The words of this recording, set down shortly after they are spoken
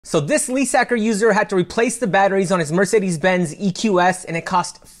So this LeaseHackr user had to replace the batteries on his Mercedes-Benz EQS, and it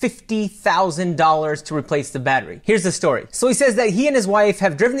cost $50,000 to replace the battery. Here's the story. So he says that he and his wife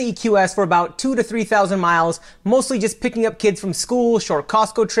have driven the EQS for about 2,000 to 3,000 miles, mostly just picking up kids from school, short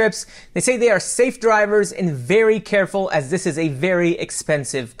Costco trips. They say they are safe drivers and very careful, as this is a very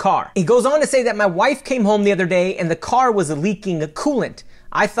expensive car. He goes on to say that my wife came home the other day and the car was leaking coolant.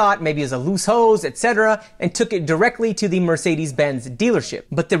 I thought maybe it was a loose hose, etc., and took it directly to the Mercedes-Benz dealership.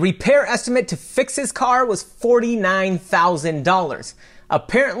 But the repair estimate to fix his car was $49,000.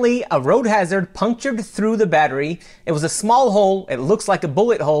 Apparently, a road hazard punctured through the battery. It was a small hole, it looks like a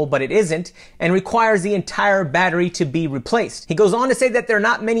bullet hole, but it isn't, and requires the entire battery to be replaced. He goes on to say that there are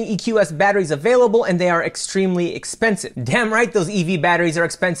not many EQS batteries available and they are extremely expensive. Damn right those EV batteries are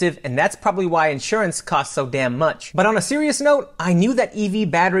expensive, and that's probably why insurance costs so damn much. But on a serious note, I knew that EV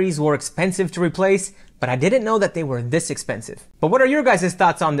batteries were expensive to replace, but I didn't know that they were this expensive. But what are your guys'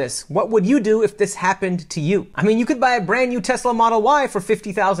 thoughts on this? What would you do if this happened to you? I mean, you could buy a brand new Tesla Model Y for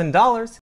 $50,000.